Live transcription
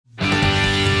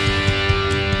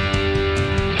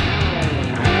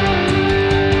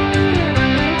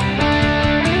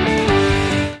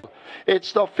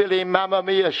It's the filly Mamma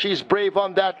Mia. She's brave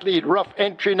on that lead. Rough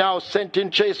Entry now sent in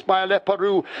chase by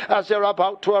Leparoux as they're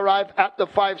about to arrive at the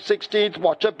 5/16th.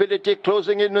 Watchability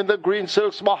closing in the green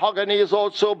silks. Mahogany is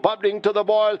also bubbling to the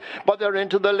boil, but they're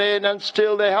into the lane and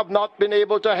still they have not been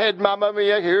able to head Mamma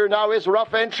Mia. Here now is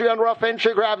Rough Entry, and Rough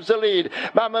Entry grabs the lead.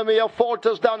 Mamma Mia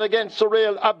falters down against the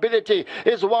rail. Ability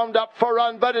is wound up for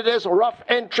run, but it is Rough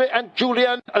Entry and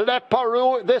Julien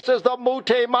Leparoux. This is the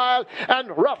Mouttet Mile,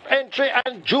 and Rough Entry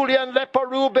and Julien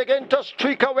Leparoux begin to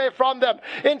streak away from them.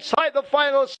 Inside the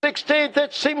final 16th,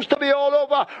 it seems to be all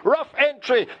over. Rough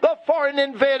Entry, the foreign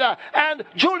invader, and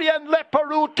Julien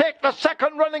Leparoux take the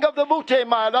second running of the Mouttet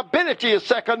Mile. Ability is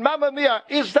second. Mamma Mia,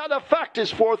 is that a fact,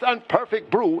 is fourth, and Perfect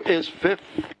Brew is fifth.